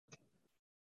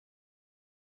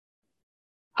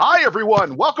Hi,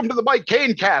 everyone. Welcome to the Mike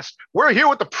Kane cast. We're here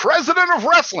with the president of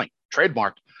wrestling,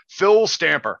 trademarked, Phil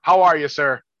Stamper. How are you,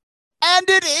 sir? And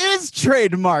it is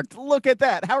trademarked. Look at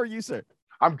that. How are you, sir?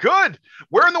 I'm good.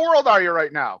 Where in the world are you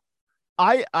right now?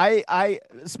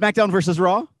 SmackDown versus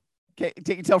Raw. Okay,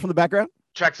 take your tell from the background.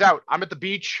 Checks out. I'm at the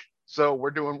beach, so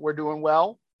we're doing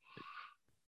well.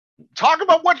 Talk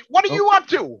about what are you up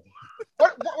to?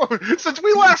 Since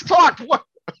we last talked, what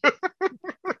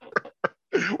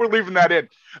we're leaving that in.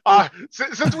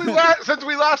 Since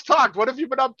we last talked, what have you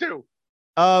been up to?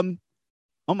 Um,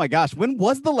 oh my gosh, when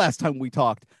was the last time we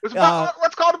talked? It was about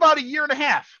let's call it about a year and a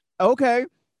half. Okay.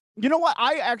 You know what?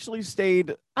 I actually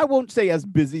stayed, I won't say as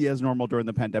busy as normal during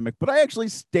the pandemic, but I actually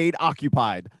stayed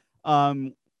occupied.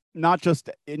 Not just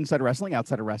inside wrestling,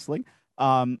 outside of wrestling.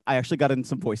 I actually got in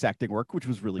some voice acting work, which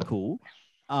was really cool.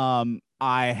 I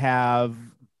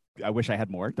wish I had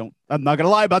more. I'm not gonna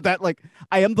lie about that. Like,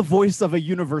 I am the voice of a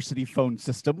university phone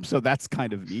system, so that's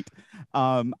kind of neat.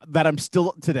 That I'm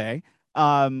still today.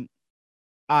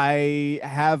 I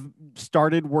have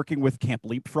started working with Camp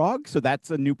Leapfrog, so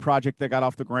that's a new project that got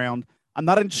off the ground. I'm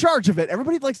not in charge of it.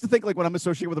 Everybody likes to think, like, when I'm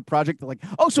associated with a project, they're like,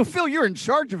 "Oh, so Phil, you're in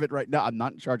charge of it right now." I'm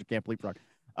not in charge of Camp Leapfrog.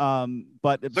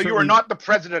 But So you are not the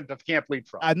president of Camp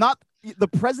Leapfrog. I'm not. The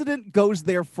president goes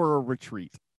there for a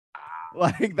retreat.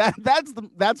 Like that.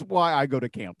 That's why I go to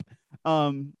camp.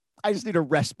 I just need a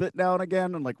respite now and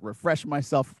again and like refresh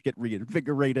myself, get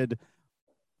reinvigorated.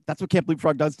 That's what Camp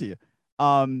Leapfrog does to you.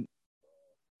 And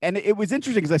it was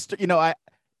interesting because I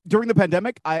during the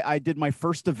pandemic, I did my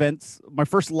first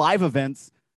live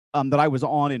events that I was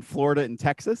on in Florida and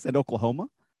Texas and Oklahoma.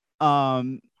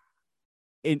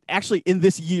 In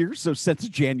this year, so since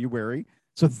January.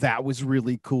 So that was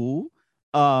really cool.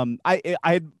 I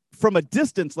had from a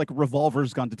distance, like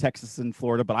Revolver's gone to Texas and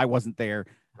Florida, but I wasn't there.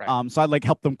 Right. So I like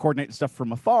helped them coordinate stuff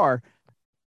from afar.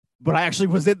 But I actually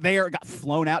was there, got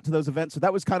flown out to those events. So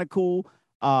that was kind of cool.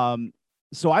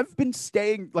 So I've been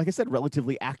staying, like I said,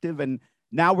 relatively active. And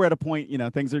now we're at a point,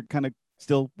 things are kind of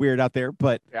still weird out there,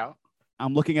 but yeah.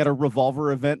 I'm looking at a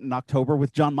Revolver event in October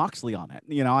with John Moxley on it.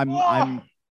 I'm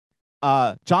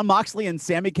John Moxley and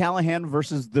Sami Callihan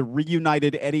versus the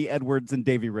reunited Eddie Edwards and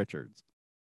Davey Richards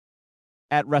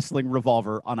at Wrestling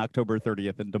Revolver on October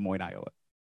 30th in Des Moines, Iowa.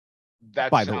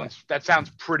 That sounds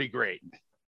pretty great.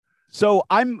 So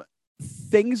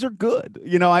things are good,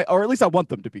 or at least I want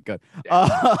them to be good. Yeah.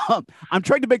 I'm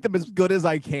trying to make them as good as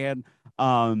I can.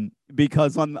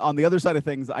 Because on the other side of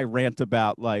things, I rant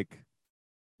about like,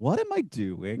 what am I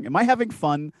doing? Am I having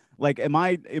fun? Like, am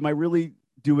I really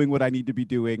doing what I need to be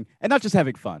doing? And not just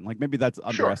having fun. Like maybe that's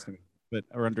underestimating,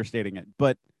 or understating it.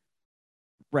 But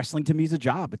wrestling to me is a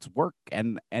job. It's work.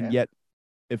 And yet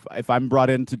if I'm brought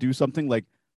in to do something, like,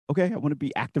 okay, I want to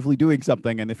be actively doing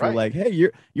something. And if you're like, hey,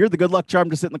 you're the good luck charm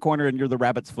to sit in the corner and you're the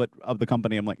rabbit's foot of the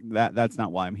company, I'm like, that's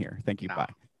not why I'm here. Thank you. No, bye.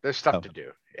 There's stuff to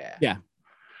do. Yeah. Yeah.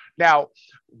 Now,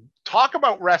 talk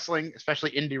about wrestling,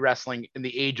 especially indie wrestling, in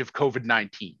the age of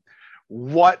COVID-19.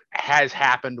 What has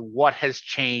happened? What has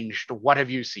changed? What have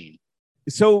you seen?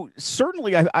 So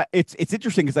certainly, it's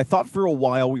interesting because I thought for a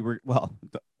while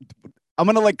I'm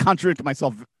going to like contradict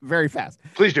myself very fast.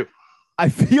 Please do. I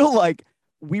feel like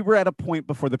we were at a point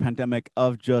before the pandemic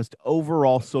of just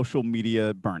overall social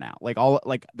media burnout,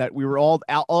 that we were all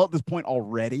at this point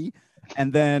already.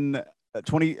 And then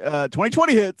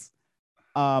 2020 hits,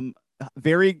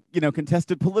 very,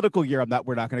 contested political year.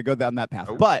 We're not going to go down that path,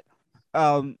 but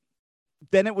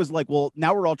then it was like, well,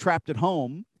 now we're all trapped at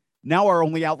home. Now our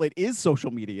only outlet is social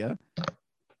media.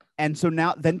 And so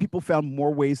then people found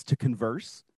more ways to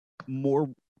converse,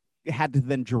 had to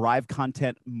then derive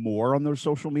content more on their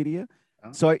social media.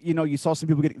 So, you saw some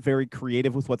people get very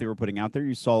creative with what they were putting out there.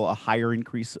 You saw a higher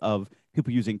increase of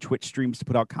people using Twitch streams to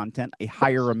put out content, a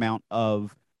higher amount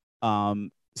of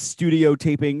studio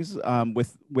tapings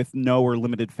with no or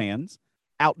limited fans,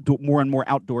 more and more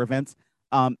outdoor events.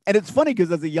 And it's funny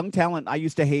because as a young talent, I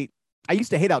used to hate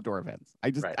outdoor events.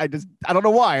 I don't know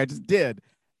why. I just did.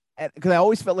 Because I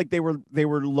always felt like they were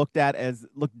looked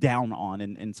down on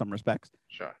in some respects.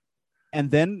 Sure.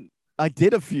 And then I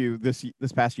did a few this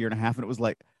past year and a half, and it was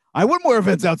like, I want more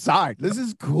events outside. This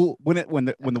is cool when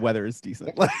the weather is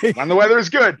decent. When the weather is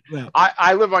good. Yeah.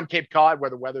 I live on Cape Cod where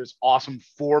the weather is awesome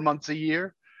 4 months a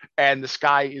year, and the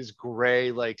sky is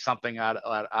gray like something out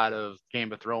of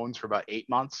Game of Thrones for about 8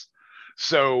 months.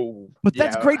 So, but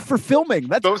that's great for filming.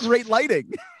 That's great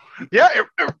lighting. Yeah,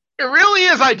 it really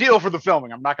is ideal for the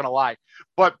filming. I'm not going to lie,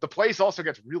 but the place also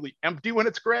gets really empty when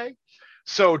it's gray.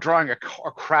 So drawing a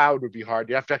crowd would be hard.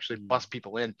 You have to actually bust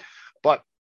people in. But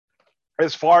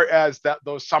as far as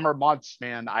those summer months,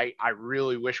 man, I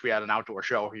really wish we had an outdoor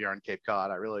show here on Cape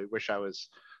Cod. I really wish I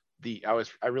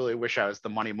really wish I was the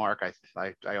money mark.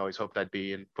 I always hoped I'd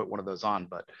be and put one of those on,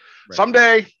 but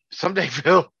someday,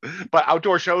 Phil. But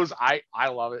outdoor shows, I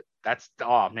love it.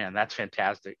 Oh man, that's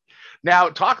fantastic. Now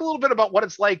talk a little bit about what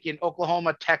it's like in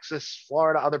Oklahoma, Texas,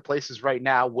 Florida, other places right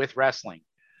now with wrestling.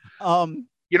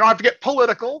 You don't have to get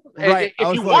political. Right.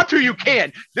 If you want to, you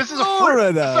can. This is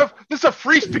a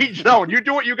free speech zone. You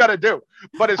do what you got to do.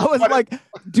 But I was like,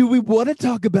 do we want to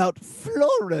talk about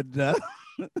Florida?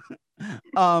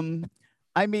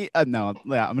 I mean, no,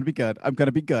 yeah, I'm gonna be good.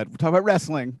 We're talking about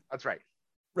wrestling. That's right.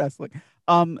 Wrestling.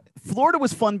 Florida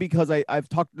was fun because I've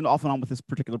talked off and on with this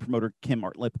particular promoter, Kim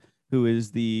Artlip, who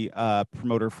is the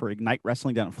promoter for Ignite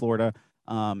Wrestling down in Florida.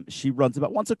 She runs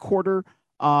about once a quarter.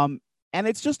 And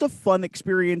it's just a fun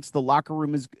experience. The locker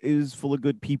room is full of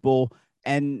good people,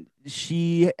 and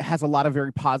she has a lot of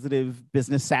very positive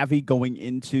business savvy going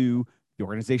into the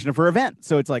organization of her event.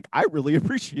 So it's like, I really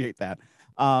appreciate that.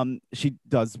 She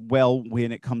does well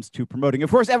when it comes to promoting.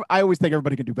 Of course, I always think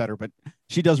everybody can do better, but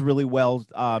she does really well.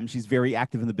 She's very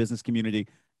active in the business community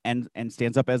and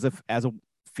stands up as a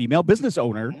female business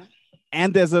owner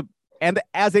and as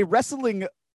a wrestling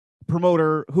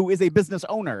promoter who is a business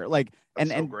owner. Like,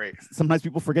 and great. Sometimes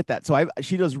people forget that. So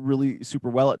she does really super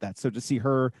well at that. So to see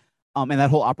her, and that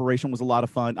whole operation was a lot of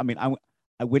fun. I mean,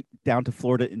 I went down to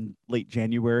Florida in late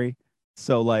January.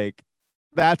 So like,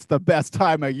 that's the best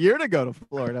time of year to go to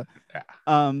Florida.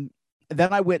 Yeah.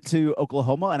 Then I went to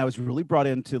Oklahoma, and I was really brought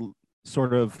into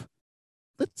sort of,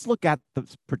 let's look at the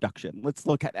production. Let's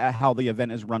look at how the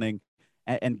event is running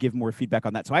and give more feedback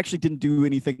on that. So I actually didn't do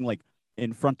anything like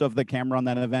in front of the camera on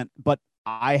that event, but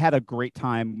I had a great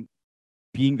time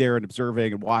being there and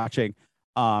observing and watching,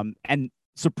 and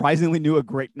surprisingly knew a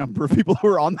great number of people who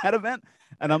were on that event.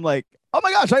 And I'm like, oh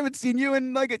my gosh, I haven't seen you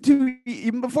in like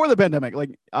even before the pandemic.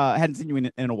 Like, I hadn't seen you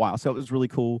in a while. So it was really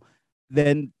cool.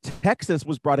 Then Texas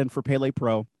was brought in for Pele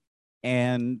Pro,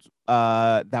 and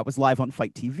that was live on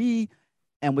Fight TV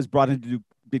and was brought in to do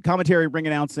big commentary, ring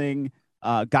announcing,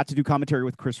 got to do commentary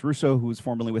with Chris Russo, who was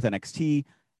formerly with NXT.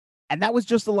 And that was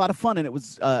just a lot of fun. And it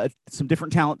was some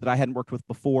different talent that I hadn't worked with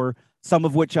before, some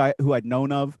of which who I'd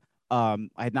known of. I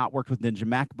had not worked with Ninja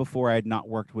Mac before. I had not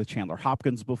worked with Chandler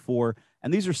Hopkins before.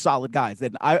 And these are solid guys.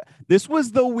 And this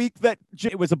was the week that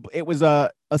it was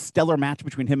a stellar match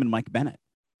between him and Mike Bennett.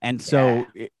 And so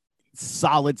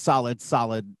solid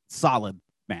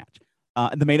match.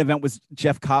 And the main event was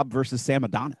Jeff Cobb versus Sam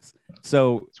Adonis.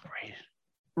 So it's great.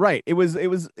 Right. It was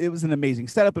an amazing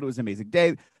setup. It was an amazing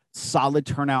day. Solid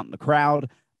turnout in the crowd.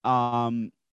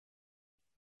 And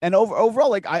overall,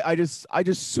 like I just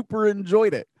super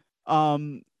enjoyed it.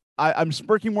 I'm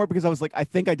smirking more because I was like, I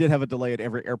think I did have a delay at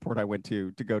every airport I went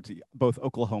to go to both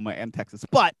Oklahoma and Texas.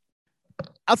 But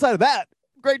outside of that,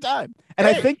 great time. And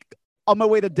I think on my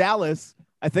way to Dallas,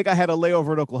 I think I had a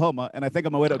layover in Oklahoma, and I think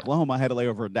on my way to Oklahoma, I had a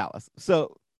layover in Dallas.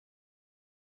 So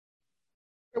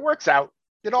it works out.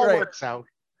 It all works out.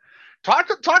 Talk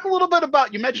a little bit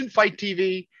about, you mentioned Fight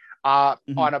TV. I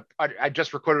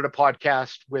just recorded a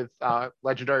podcast with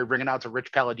legendary ring announcer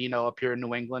Rich Palladino up here in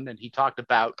New England, and he talked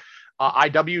about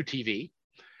IWTV.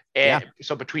 And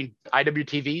so between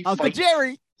IWTV, Uncle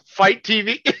Jerry, Fight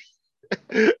TV,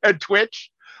 and Twitch,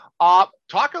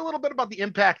 talk a little bit about the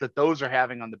impact that those are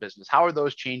having on the business. How are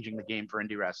those changing the game for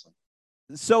indie wrestling?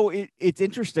 So it's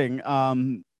interesting.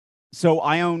 So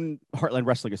I own Heartland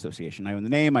Wrestling Association. I own the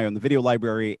name, I own the video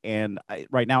library, and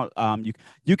right now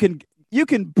you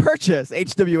can purchase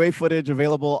HWA footage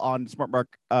available on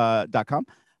smartmark.com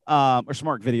or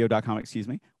smartvideo.com, excuse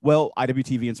me. Well,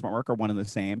 IWTV and SmartMark are one and the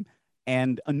same.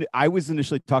 And I was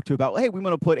initially talked to about, hey, we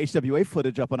want to put HWA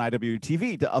footage up on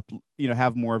IWTV to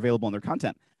have more available on their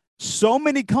content. So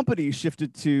many companies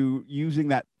shifted to using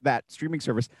that streaming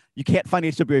service. You can't find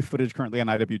HWA footage currently on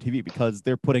IWTV because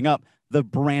they're putting up the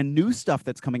brand new stuff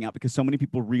that's coming out, because so many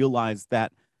people realize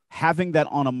that having that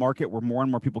on a market where more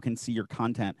and more people can see your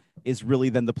content is really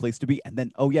then the place to be. And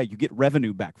then, you get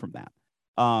revenue back from that.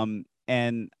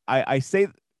 And I say,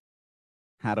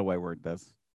 how do I word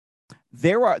this?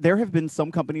 There have been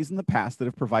some companies in the past that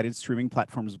have provided streaming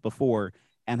platforms before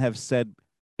and have said,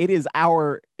 it is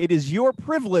your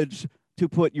privilege to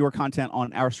put your content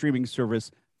on our streaming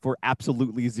service for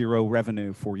absolutely zero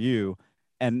revenue for you.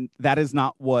 And that is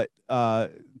not what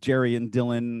Jerry and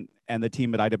Dylan and the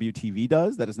team at IWTV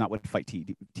does. That is not what Fight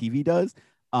TV does.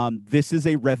 This is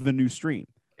a revenue stream.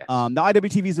 Yes. Now,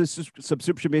 IWTV is a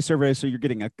subscription-based service, so you're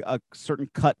getting a certain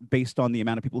cut based on the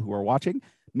amount of people who are watching.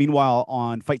 Meanwhile,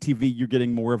 on Fight TV, you're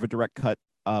getting more of a direct cut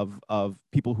of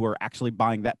people who are actually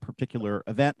buying that particular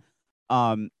event.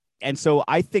 and so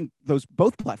I think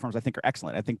both platforms I think are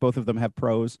excellent. I think both of them have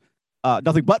pros,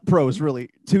 nothing but pros really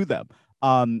to them.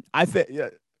 I think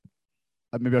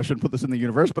maybe I shouldn't put this in the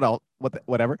universe, but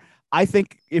whatever. I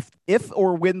think if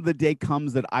or when the day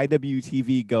comes that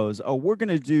IWTV goes, oh, we're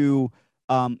gonna do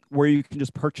where you can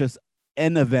just purchase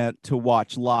an event to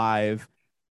watch live,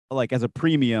 like as a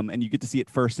premium, and you get to see it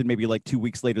first, and maybe like 2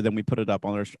 weeks later, then we put it up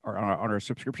on our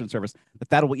subscription service.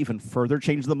 That will even further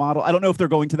change the model. I don't know if they're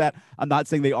going to that. I'm not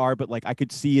saying they are, but like I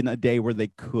could see in a day where they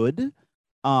could,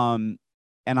 and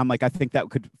I'm like I think that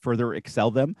could further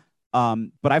excel them.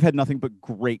 But I've had nothing but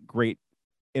great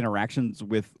interactions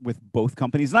with both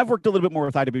companies, and I've worked a little bit more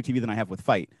with IWTV than I have with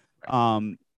Fight.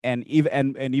 And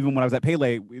even when I was at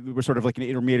Pele, we were sort of like an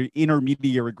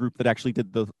intermediary group that actually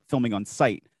did the filming on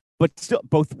site. But still,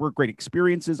 both were great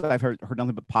experiences. I've heard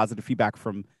nothing but positive feedback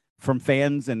from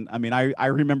fans. And I mean, I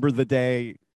remember the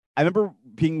day. I remember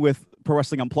being with Pro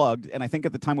Wrestling Unplugged, and I think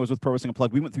at the time I was with Pro Wrestling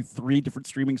Unplugged. We went through 3 different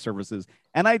streaming services,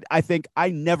 and I think I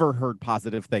never heard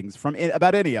positive things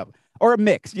about any of them, or a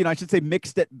mix. I should say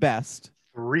mixed at best.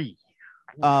 3.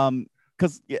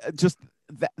 Because just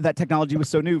that technology was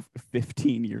so new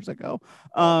 15 years ago.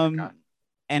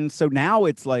 And so now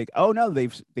it's like, oh no,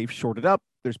 they've shorted up.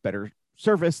 There's better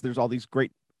service. There's all these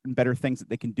great and better things that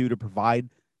they can do to provide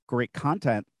great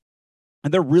content,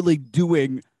 and they're really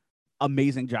doing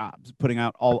amazing jobs putting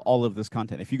out all of this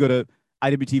content. If you go to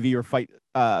IWTV or Fight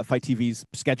TV's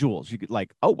schedules, you could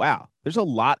like, oh wow, there's a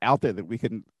lot out there that we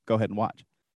can go ahead and watch.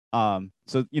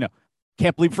 So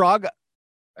Camp Leapfrog.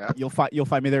 Yeah. You'll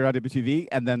find me there on IWTV,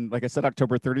 and then, like I said,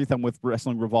 October 30th, I'm with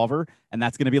Wrestling Revolver, and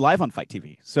that's going to be live on Fight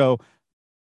TV. So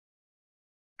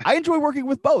I enjoy working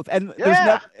with both, and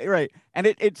there's right, and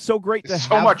it's so great to have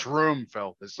so much room,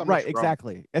 Phil. There's so much room.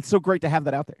 Exactly. It's so great to have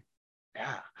that out there.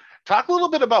 Yeah, talk a little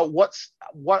bit about what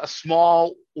a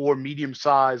small or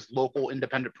medium-sized local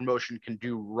independent promotion can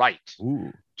do right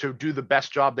to do the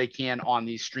best job they can on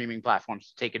these streaming platforms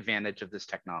to take advantage of this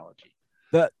technology.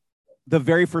 The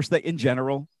very first thing in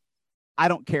general, I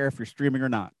don't care if you're streaming or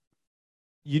not.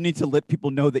 You need to let people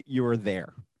know that you are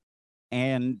there.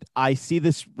 And I see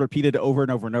this repeated over and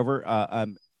over and over.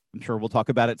 I'm sure we'll talk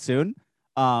about it soon.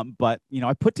 But,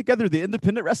 I put together the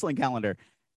independent wrestling calendar,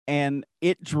 and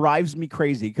it drives me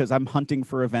crazy because I'm hunting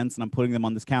for events and I'm putting them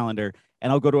on this calendar,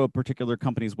 and I'll go to a particular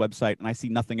company's website and I see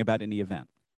nothing about any event.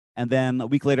 And then a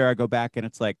week later I go back and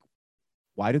it's like,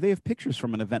 why do they have pictures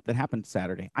from an event that happened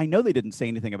Saturday? I know they didn't say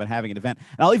anything about having an event.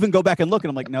 And I'll even go back and look, and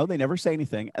I'm like, no, they never say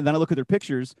anything. And then I look at their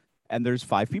pictures, and there's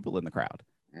 5 people in the crowd.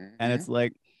 Mm-hmm. And it's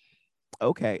like,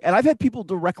 okay. And I've had people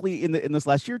directly in this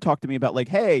last year talk to me about like,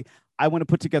 hey, I want to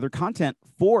put together content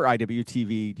for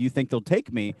IWTV. Do you think they'll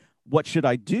take me? What should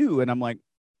I do? And I'm like,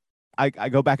 I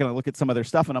go back and I look at some of their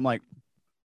stuff, and I'm like,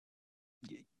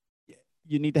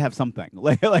 you need to have something.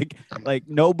 like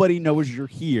nobody knows you're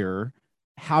here.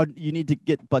 How you need to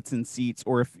get butts in seats,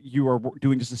 or if you are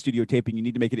doing just a studio taping, you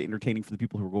need to make it entertaining for the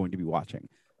people who are going to be watching.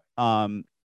 And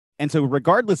so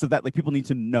regardless of that, like people need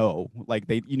to know, like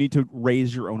you need to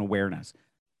raise your own awareness.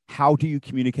 How do you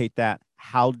communicate that?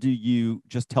 How do you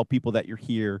just tell people that you're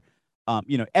here?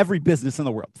 Every business in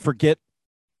the world, forget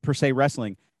per se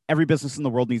wrestling, every business in the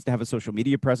world needs to have a social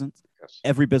media presence. Yes.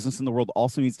 Every business in the world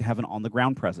also needs to have an on the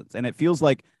ground presence. And it feels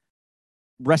like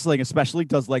wrestling especially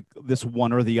does like this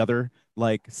one or the other.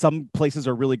 Like some places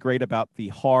are really great about the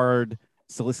hard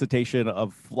solicitation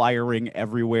of flyering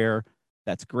everywhere.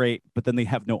 That's great. But then they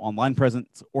have no online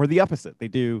presence, or the opposite. They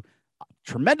do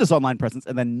tremendous online presence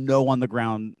and then no on the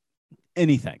ground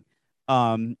anything.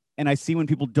 And I see when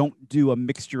people don't do a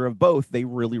mixture of both, they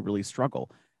really, really struggle.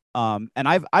 And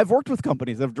I've worked with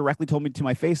companies that have directly told me to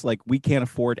my face, like, we can't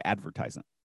afford advertising.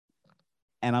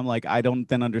 And I'm like, I don't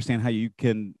then understand how you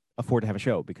can afford to have a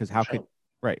show, because how could,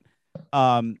 right.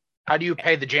 How do you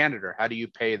pay the janitor? How do you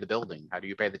pay the building? How do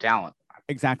you pay the talent?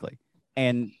 Exactly.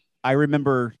 And I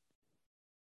remember,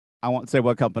 I won't say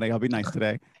what company, I'll be nice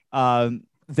today.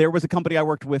 There was a company I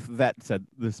worked with that said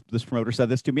this promoter said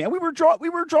this to me, and we were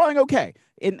drawing okay.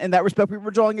 In that respect, we were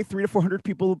drawing 300 to 400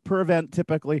 people per event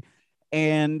typically.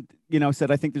 And, said,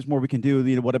 I think there's more we can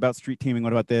do. What about street teaming?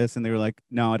 What about this? And they were like,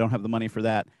 no, I don't have the money for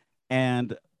that.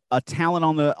 And a talent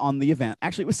on the event,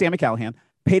 actually it was Sami Callihan,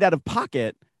 paid out of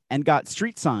pocket and got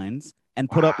street signs and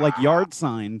put up like yard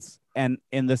signs and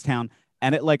in this town.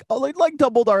 And it like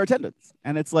doubled our attendance.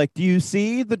 And it's like, do you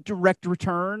see the direct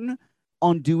return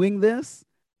on doing this?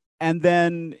 And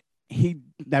then he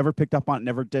never picked up on it,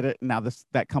 never did it. And now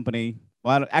that company,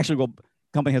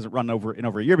 company hasn't run in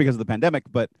over a year because of the pandemic,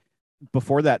 but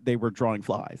before that they were drawing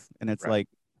flies. And it's like,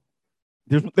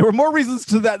 there were more reasons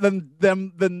to that than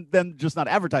them just not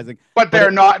advertising. But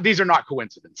they're not. These are not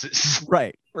coincidences.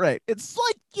 Right. It's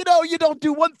like, you don't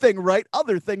do one thing right,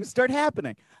 other things start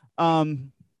happening.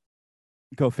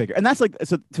 Go figure. And that's like,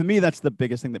 so to me, that's the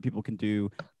biggest thing that people can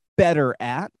do better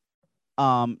at,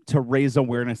 to raise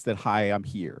awareness that, hi, I'm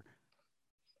here.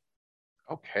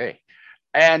 Okay.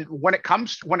 And when it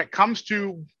comes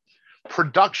to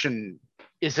production,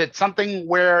 is it something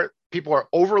where people are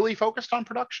overly focused on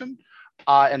production,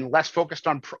 and less focused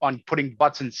on putting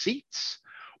butts in seats,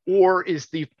 or is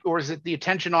it the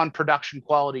attention on production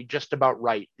quality just about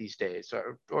right these days,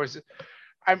 or is it?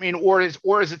 I mean, or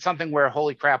is it something where,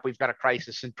 holy crap, we've got a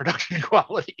crisis in production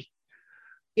quality?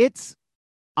 It's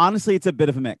honestly, it's a bit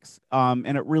of a mix,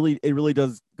 and it really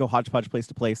does go hodgepodge place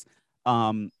to place.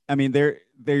 I mean, there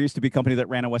used to be a company that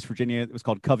ran in West Virginia. It was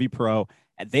called Covey Pro,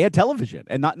 and they had television,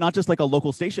 and not just like a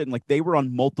local station. Like, they were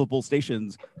on multiple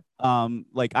stations.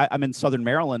 Like I'm in Southern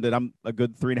Maryland, and I'm a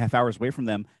good 3.5 hours away from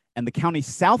them, and the county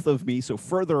south of me, so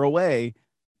further away,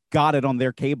 got it on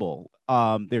their cable,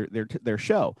 their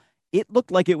show. It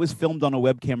looked like it was filmed on a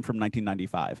webcam from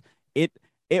 1995.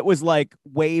 It was like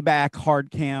way back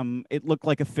hard cam. It looked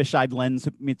like a fisheye lens,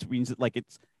 which means like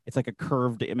it's like a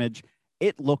curved image.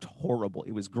 It looked horrible.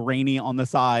 It was grainy on the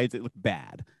sides. It looked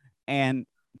bad.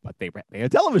 But they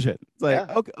had television. It's like,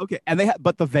 yeah. Okay. And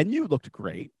but the venue looked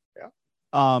great.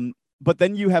 Yeah. But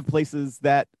then you have places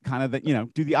that kind of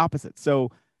do the opposite.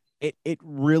 So it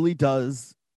really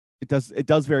does. It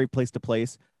does vary place to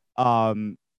place.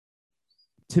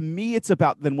 To me, it's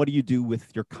about then what do you do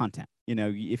with your content?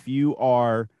 If you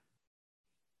are,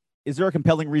 is there a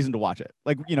compelling reason to watch it?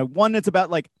 Like, one, it's about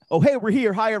like, oh, hey, we're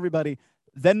here. Hi, everybody.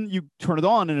 Then you turn it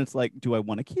on and it's like, do I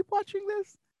want to keep watching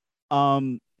this?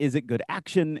 Is it good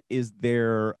action? Is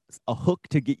there a hook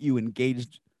to get you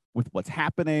engaged with what's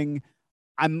happening?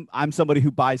 I'm somebody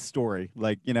who buys story.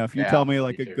 Like, if you tell me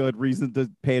like a good reason to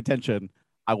pay attention,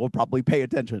 I will probably pay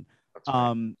attention. That's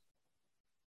right.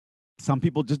 Some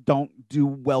people just don't do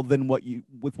well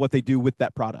with what they do with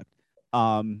that product.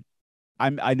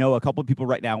 I know a couple of people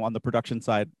right now on the production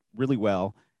side really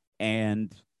well,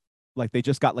 and like they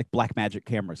just got like Blackmagic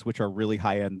cameras, which are really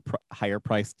high-end, higher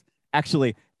priced,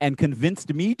 actually, and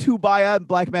convinced me to buy a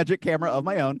Blackmagic camera of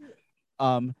my own.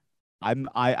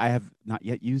 I have not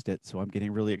yet used it, so I'm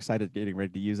getting really excited, getting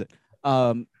ready to use it.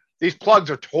 These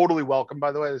plugs are totally welcome,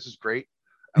 by the way. This is great.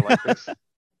 I like this.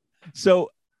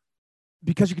 So,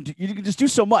 because you can just do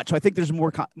so much. So I think there's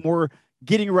more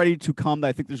getting ready to come.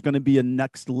 I think there's going to be a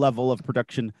next level of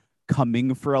production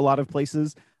coming for a lot of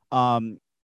places. I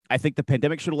think the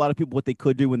pandemic showed a lot of people what they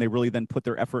could do when they really then put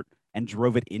their effort and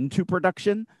drove it into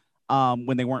production,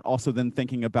 when they weren't also then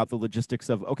thinking about the logistics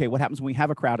of, okay, what happens when we have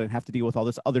a crowd and have to deal with all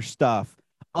this other stuff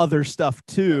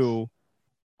too?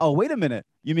 Oh, wait a minute.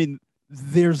 You mean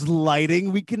there's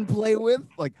lighting we can play with?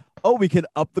 Like, oh, we can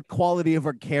up the quality of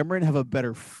our camera and have a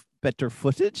better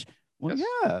footage? Well, yes.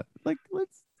 Yeah. Like,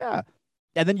 yeah.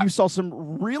 And then you saw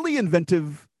some really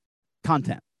inventive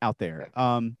content out there.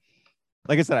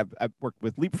 Like I said, I've worked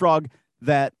with Leapfrog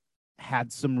that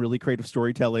had some really creative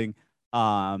storytelling.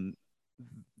 That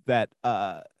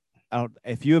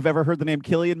if you have ever heard the name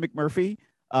Killian McMurphy,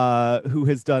 who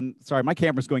has done, sorry, my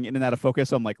camera's going in and out of focus,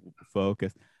 so I'm like,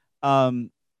 focus. Does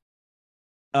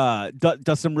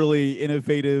some really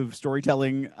innovative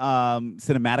storytelling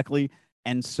cinematically.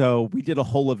 And so we did a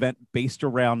whole event based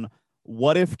around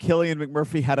what if Killian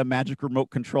McMurphy had a magic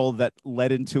remote control that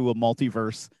led into a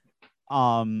multiverse.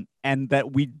 And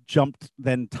that we jumped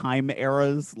then time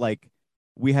eras, like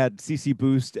we had CC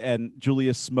Boost and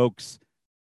Julius Smokes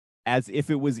as if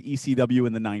it was ECW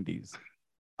in the 90s.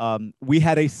 We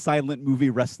had a silent movie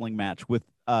wrestling match with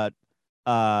Travis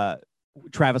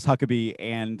Huckabee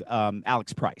and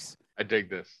Alex Price. I dig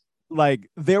this. Like,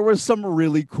 there was some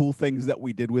really cool things that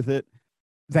we did with it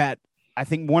that I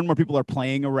think more and more people are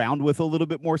playing around with a little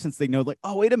bit more, since they know, like,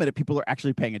 oh, wait a minute, people are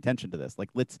actually paying attention to this. Like,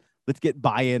 let's get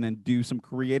buy-in and do some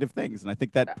creative things. And I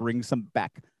think that brings some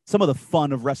of the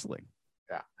fun of wrestling.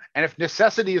 Yeah. And if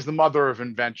necessity is the mother of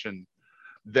invention,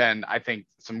 then I think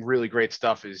some really great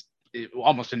stuff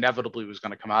almost inevitably was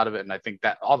going to come out of it. And I think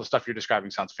that all the stuff you're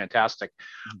describing sounds fantastic.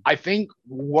 Mm-hmm. I think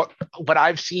what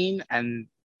I've seen, and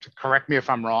correct me if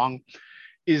I'm wrong,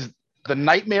 is the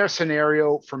nightmare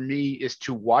scenario for me is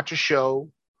to watch a show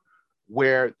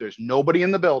where there's nobody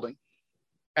in the building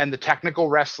and the technical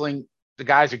wrestling, the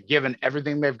guys are giving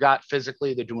everything they've got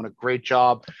physically. They're doing a great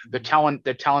job. They're telling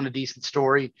a decent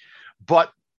story,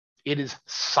 but it is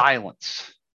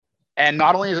silence. And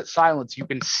not only is it silence, you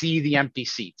can see the empty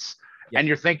seats. Yeah. And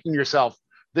you're thinking to yourself,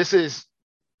 this is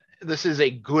a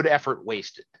good effort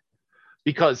wasted,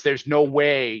 because there's no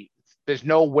way there's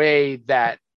no way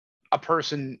that a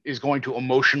person is going to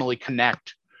emotionally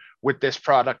connect with this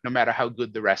product no matter how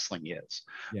good the wrestling is.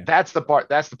 Yeah. That's the part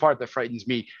that frightens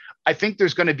me. I think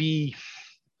there's going to be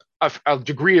a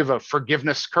degree of a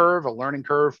forgiveness curve, a learning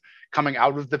curve coming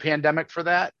out of the pandemic for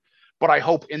that. But I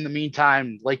hope in the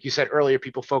meantime, like you said earlier,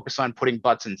 people focus on putting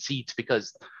butts in seats,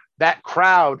 because that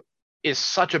crowd is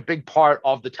such a big part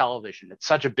of the television. It's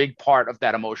such a big part of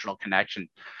that emotional connection.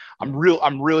 I'm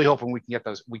really hoping we can get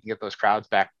those crowds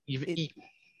back.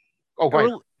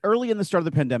 Early in the start of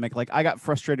the pandemic, like I got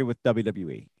frustrated with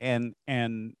WWE, and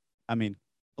I mean,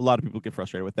 a lot of people get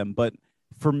frustrated with them, but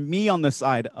for me on the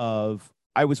side of,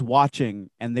 I was watching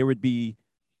and there would be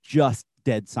just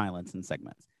dead silence in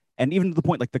segments, and even to the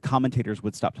point like the commentators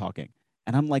would stop talking,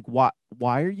 and I'm like, why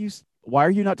are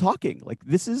you not talking? Like,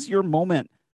 this is your moment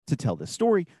to tell this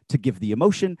story, to give the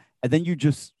emotion, and then you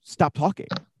just stop talking,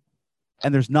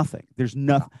 and there's nothing. There's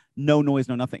no noise,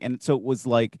 no nothing. And so it was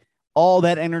like all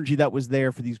that energy that was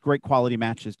there for these great quality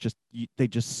matches, they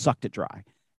just sucked it dry.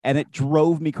 And it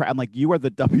drove me crazy. I'm like, you are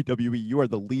the WWE. You are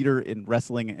the leader in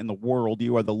wrestling in the world.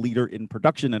 You are the leader in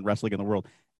production and wrestling in the world.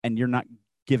 And you're not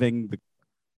giving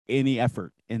any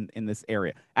effort in this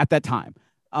area at that time.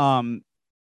 And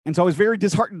so I was very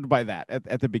disheartened by that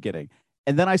at the beginning.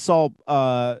 And then I saw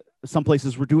some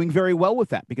places were doing very well with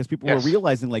that, because people were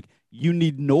realizing, like, you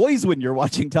need noise when you're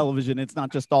watching television. It's not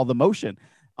just all the motion.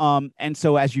 And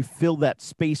so as you fill that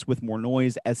space with more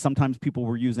noise, as sometimes people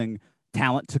were using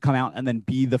talent to come out and then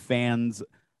be the fans,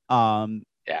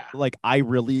 like I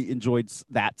really enjoyed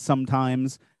that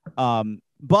sometimes.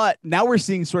 But now we're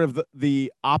seeing sort of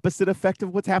the opposite effect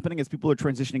of what's happening as people are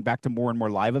transitioning back to more and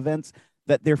more live events,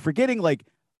 that they're forgetting, like,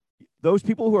 those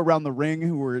people who are around the ring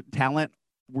who were talent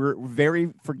were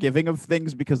very forgiving of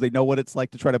things, because they know what it's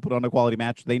like to try to put on a quality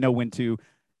match. They know when to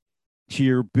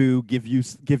cheer, boo, give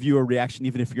you a reaction,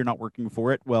 even if you're not working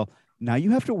for it. Well, now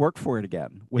you have to work for it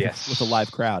again with a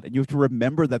live crowd, and you have to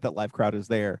remember that live crowd is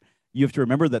there. You have to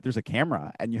remember that there's a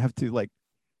camera, and you have to, like,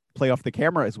 play off the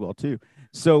camera as well too.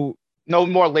 So no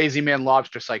more lazy man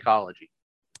lobster psychology.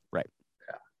 Right.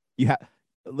 Yeah. You have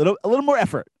a little more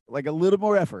effort, like a little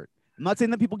more effort. I'm not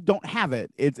saying that people don't have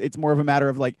it. It's more of a matter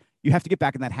of, like, you have to get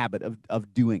back in that habit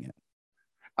of doing it.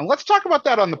 And let's talk about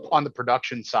that on the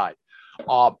production side.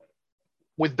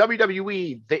 With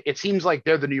WWE, it seems like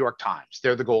they're the New York Times.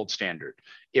 They're the gold standard.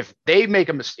 If they make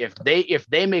a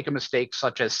mistake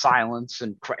such as silence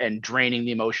and draining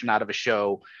the emotion out of a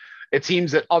show, it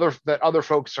seems that other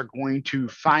folks are going to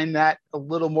find that a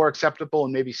little more acceptable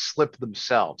and maybe slip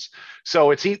themselves.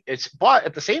 So but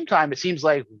at the same time, it seems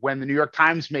like when the New York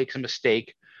Times makes a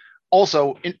mistake,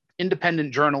 also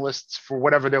independent journalists, for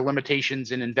whatever their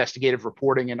limitations in investigative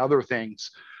reporting and other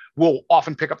things, will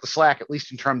often pick up the slack, at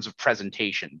least in terms of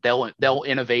presentation. They'll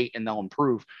innovate and they'll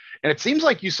improve. And it seems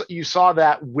like you saw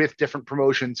that with different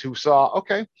promotions who saw,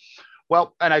 okay,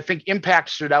 well, and I think Impact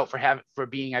stood out for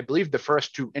being, I believe, the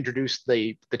first to introduce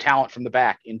the talent from the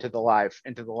back into the live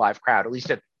crowd, at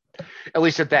least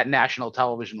at that national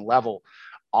television level.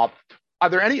 Are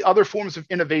there any other forms of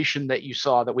innovation that you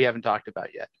saw that we haven't talked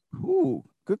about yet? Ooh,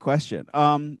 good question.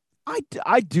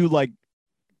 I do like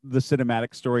the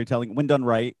cinematic storytelling when done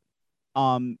right.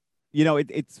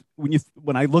 It's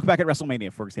when I look back at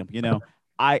WrestleMania, for example,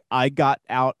 I got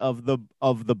out of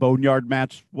the Boneyard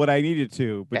match what I needed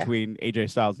to between AJ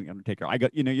Styles and the Undertaker. I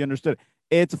got, you understood.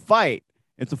 It's a fight.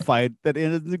 It's a fight that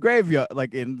ends in the graveyard,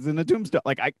 like ends in a tombstone.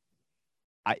 Like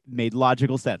I made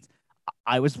logical sense.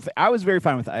 I was very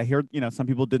fine with it. I hear, some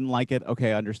people didn't like it.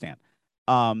 Okay, I understand.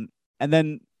 And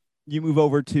then you move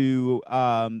over to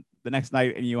the next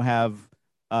night and you have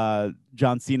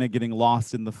John Cena getting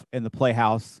lost in the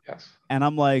Playhouse. Yes. And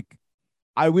I'm like,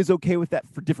 I was okay with that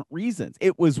for different reasons.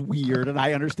 It was weird, and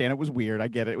I understand it was weird. I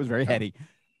get it. It was very heady.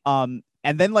 And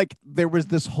then, like, there was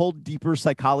this whole deeper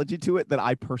psychology to it that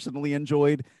I personally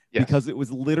enjoyed, because it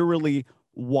was literally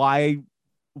why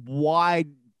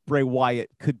Bray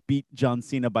Wyatt could beat John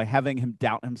Cena by having him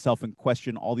doubt himself and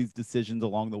question all these decisions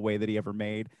along the way that he ever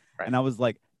made. Right. And I was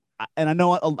like, and I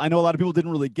know a lot of people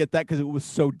didn't really get that because it was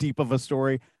so deep of a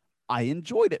story. I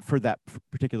enjoyed it for that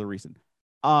particular reason.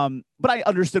 But I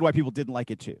understood why people didn't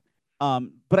like it too.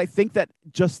 But I think that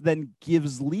just then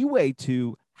gives leeway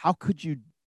to how could you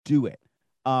do it.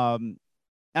 And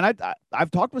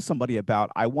I've talked with somebody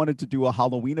about, I wanted to do a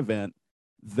Halloween event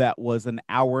that was an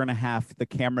hour and a half, the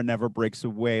camera never breaks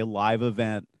away, live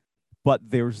event, but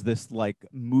there's this like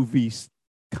movie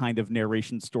kind of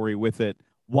narration story with it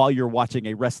while you're watching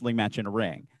a wrestling match in a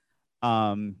ring.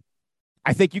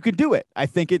 I think you can do it. I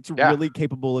think it's really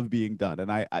capable of being done.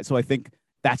 And so I think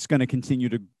that's going to continue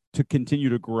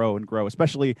to grow and grow,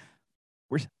 especially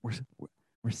we're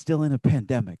we're still in a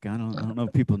pandemic. I don't know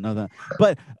if people know that,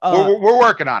 but we're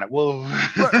working on it. We'll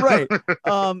right.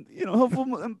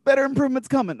 Hopefully better improvements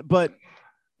coming, but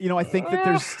I think that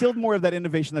there's still more of that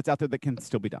innovation that's out there that can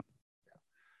still be done.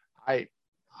 I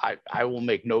will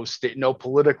make no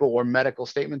political or medical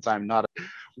statements. I'm not.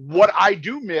 What I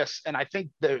do miss, and I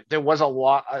think there was a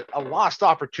lost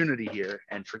opportunity here,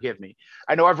 and forgive me.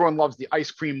 I know everyone loves the ice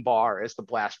cream bar as the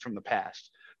blast from the past,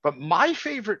 but my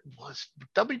favorite was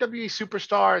WWE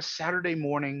Superstars Saturday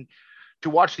morning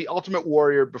to watch the Ultimate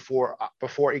Warrior before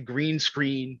a green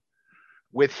screen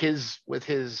with his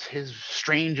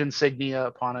strange insignia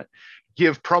upon it,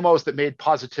 give promos that made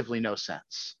positively no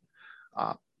sense.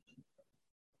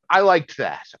 I liked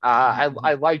that. I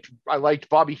liked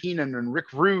Bobby Heenan and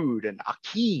Rick Rude and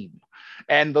Akeem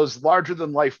and those larger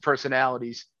than life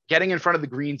personalities getting in front of the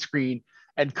green screen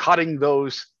and cutting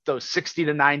those 60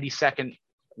 to 90 second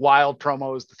wild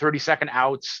promos, the 30-second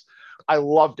outs. I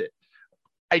loved it.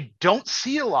 I don't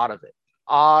see a lot of it.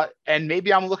 And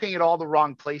maybe I'm looking at all the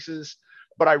wrong places,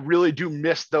 but I really do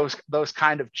miss those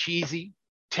kind of cheesy,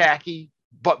 tacky,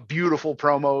 but beautiful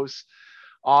promos.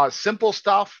 Simple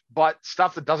stuff, but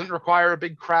stuff that doesn't require a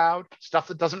big crowd, stuff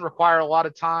that doesn't require a lot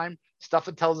of time, stuff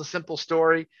that tells a simple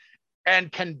story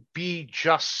and can be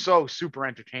just so super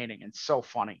entertaining and so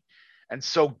funny and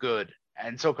so good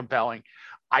and so compelling.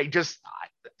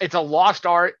 It's a lost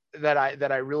art that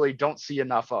I really don't see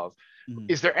enough of. Mm-hmm.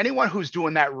 Is there anyone who's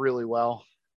doing that really well?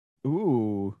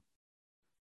 Ooh.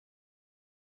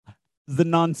 The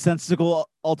nonsensical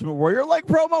Ultimate Warrior like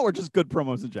promo, or just good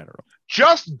promos in general?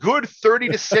 Just good 30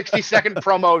 to 60 second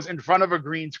promos in front of a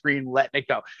green screen, letting it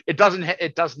go. It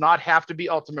does not have to be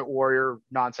Ultimate Warrior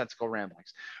nonsensical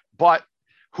ramblings, but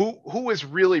who is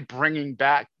really bringing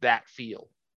back that feel,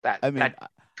 that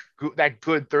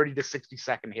good 30 to 60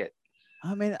 second hit?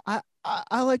 I mean,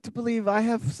 I like to believe I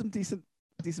have some decent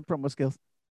promo skills.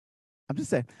 I'm just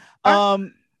saying.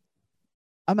 I'm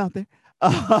out there.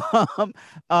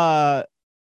 I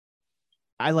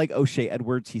like O'Shea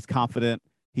Edwards. He's confident.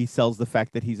 He sells the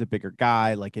fact that he's a bigger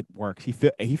guy. Like, it works.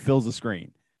 He fills the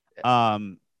screen.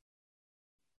 Wow.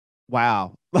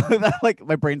 Like,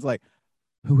 my brain's like,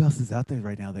 who else is out there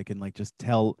right now that can like just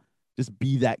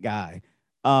be that guy?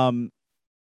 Oh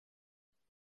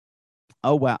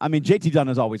wow. I mean, JT Dunn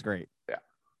is always great. Yeah.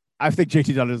 I think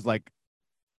JT Dunn is like,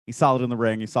 he's solid in the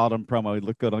ring. He's solid on promo. He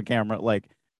looked good on camera. Like,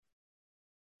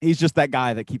 he's just that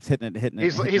guy that keeps hitting it.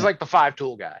 He's like the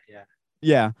 5-tool guy. Yeah.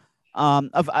 Yeah.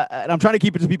 And I'm trying to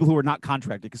keep it to people who are not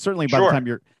contracted, because certainly by the time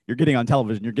you're getting on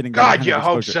television, you're getting God, you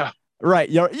hope so. Right.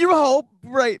 You hope,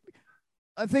 right.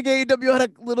 I think AEW had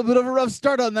a little bit of a rough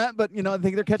start on that, but I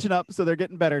think they're catching up, so they're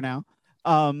getting better now.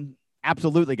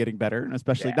 Absolutely getting better, and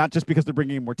especially not just because they're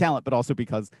bringing in more talent, but also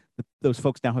because those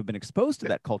folks now have been exposed to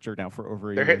that culture now for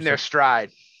over a year. They're hitting their stride.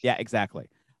 Yeah,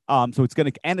 exactly. So it's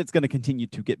gonna continue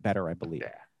to get better, I believe.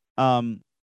 Yeah.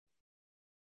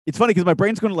 It's funny because my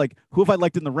brain's going to like, who have I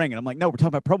liked in the ring? And I'm like, no, we're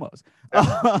talking about promos.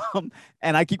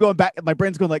 And I keep going back. My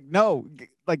brain's going like, no,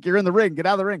 like, you're in the ring, get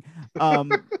out of the ring.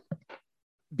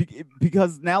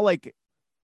 Because now, like,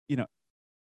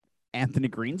 Anthony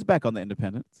Green's back on the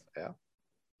independents. Yeah.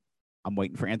 I'm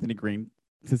waiting for Anthony Green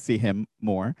to see him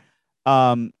more.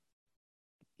 Ken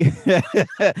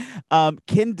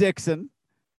Dixon.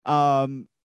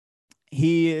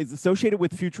 He is associated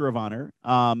with Future of Honor.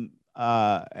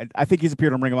 I think he's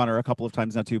appeared on Ring of Honor a couple of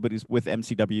times now too, but he's with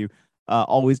MCW.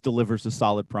 Always delivers a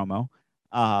solid promo.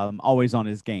 Always on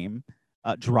his game.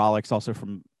 Drolix also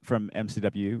from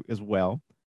MCW as well.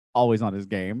 Always on his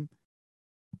game.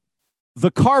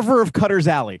 The Carver of Cutter's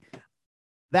Alley.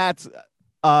 That's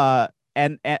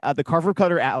and the Carver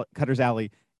of Cutter's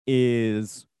Alley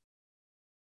is,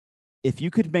 if you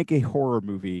could make a horror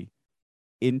movie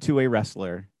into a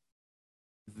wrestler,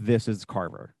 this is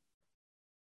Carver.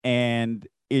 And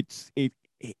the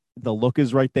look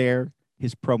is right there.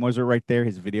 His promos are right there.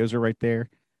 His videos are right there.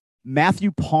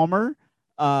 Matthew Palmer,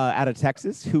 out of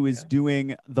Texas, who is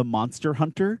doing The Monster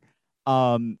Hunter.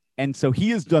 And so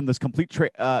he has done this complete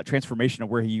transformation of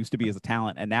where he used to be as a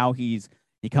talent. And now he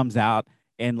comes out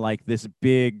in like this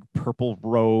big purple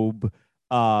robe.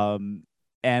 And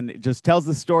it just tells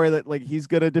the story that like he's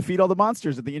going to defeat all the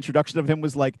monsters. And the introduction of him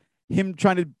was like him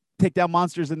trying to take down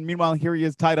monsters, and meanwhile here he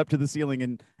is tied up to the ceiling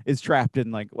and is trapped,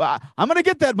 and like, well, I'm gonna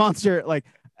get that monster. Like,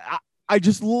 I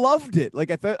just loved it.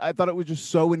 Like, I thought it was just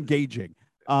so engaging.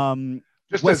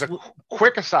 Just as a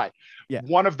quick aside,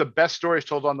 one of the best stories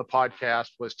told on the podcast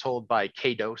was told by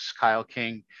K-Dose, Kyle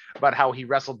King, about how he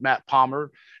wrestled Matt Palmer,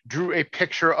 drew a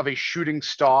picture of a shooting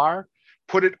star,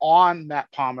 put it on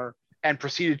Matt Palmer, and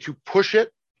proceeded to push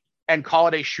it and call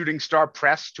it a shooting star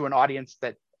press to an audience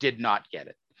that did not get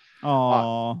it.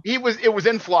 Oh, It was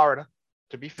in Florida,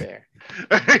 to be fair.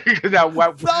 Now,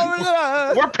 we're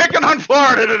picking on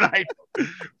Florida tonight.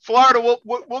 Florida,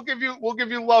 we'll give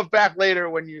you love back later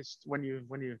when you.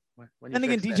 And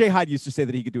again, DJ Hyde used to say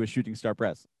that he could do a shooting star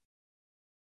press.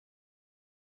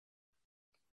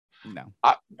 No.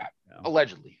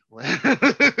 Allegedly.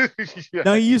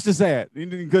 No, he used to say it.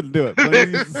 He couldn't do it, but he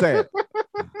used to say it.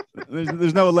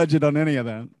 There's no alleged on any of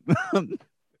that.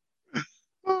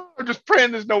 I'm just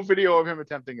praying there's no video of him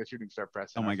attempting a shooting star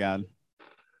press. Oh my God.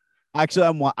 Actually,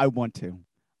 I want to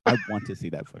see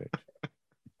that footage.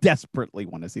 Desperately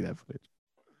want to see that footage.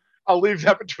 I'll leave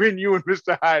that between you and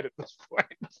Mr. Hyde at this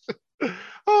point.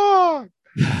 Oh.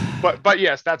 But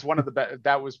yes, that's one of the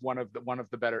that was one of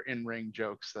the better in-ring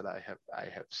jokes that I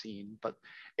have seen. But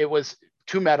it was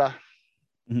too meta,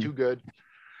 too good.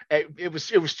 It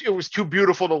was too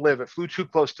beautiful to live. It flew too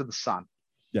close to the sun.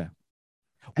 Yeah.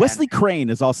 Wesley Crane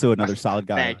is also another solid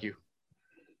guy. Thank you.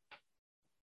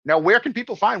 Now, where can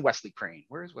people find Wesley Crane?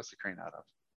 Where is Wesley Crane out of?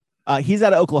 He's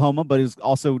out of Oklahoma, but he's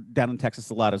also down in Texas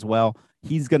a lot as well.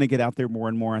 He's going to get out there more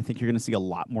and more. I think you're going to see a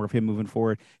lot more of him moving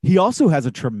forward. He also has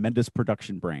a tremendous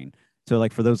production brain. So,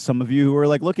 like, for some of you who are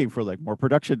like looking for like more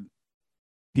production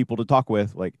people to talk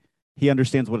with, like, he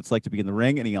understands what it's like to be in the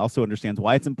ring, and he also understands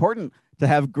why it's important to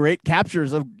have great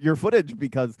captures of your footage,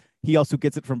 because he also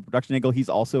gets it from a production angle. He's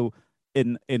also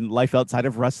in life outside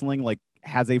of wrestling, like,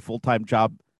 has a full-time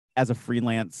job as a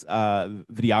freelance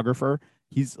videographer.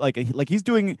 He's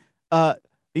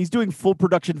he's doing full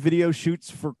production video shoots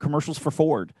for commercials for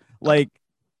Ford. Like,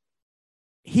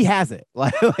 he has it.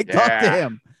 Like yeah. Talk to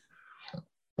him.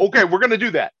 Okay, we're gonna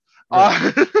do that.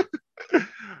 Right.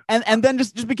 And then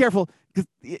just be careful, because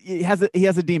he has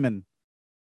a demon.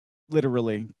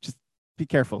 Literally, just be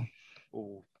careful.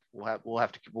 We'll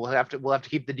have to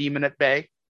keep the demon at bay,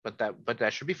 but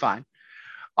that should be fine.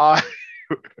 On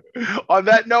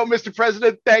that note, Mr.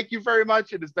 President, thank you very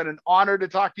much. It has been an honor to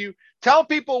talk to you. Tell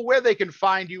people where they can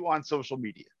find you on social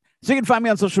media. So you can find me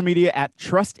on social media at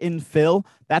Trust in Phil.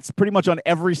 That's pretty much on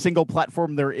every single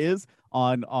platform there is,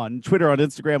 on Twitter, on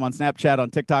Instagram, on Snapchat, on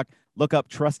TikTok. Look up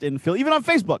Trust in Phil. Even on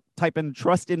Facebook, type in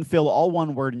Trust in Phil, all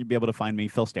one word, and you'll be able to find me,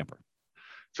 Phil Stamper.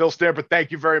 Phil Stamper,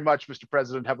 thank you very much, Mr.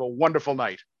 President. Have a wonderful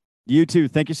night. You too.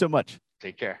 Thank you so much.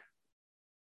 Take care.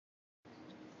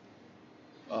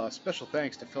 Special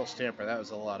thanks to Phil Stamper. That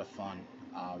was a lot of fun.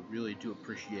 Really do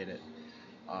appreciate it.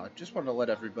 Just wanted to let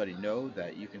everybody know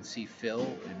that you can see Phil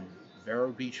in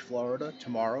Vero Beach, Florida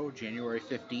tomorrow, January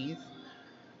 15th,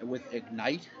 with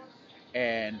Ignite.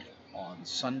 And on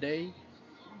Sunday,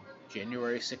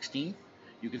 January 16th,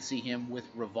 you can see him with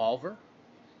Revolver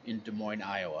in Des Moines,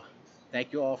 Iowa.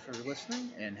 Thank you all for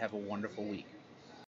listening, and have a wonderful week.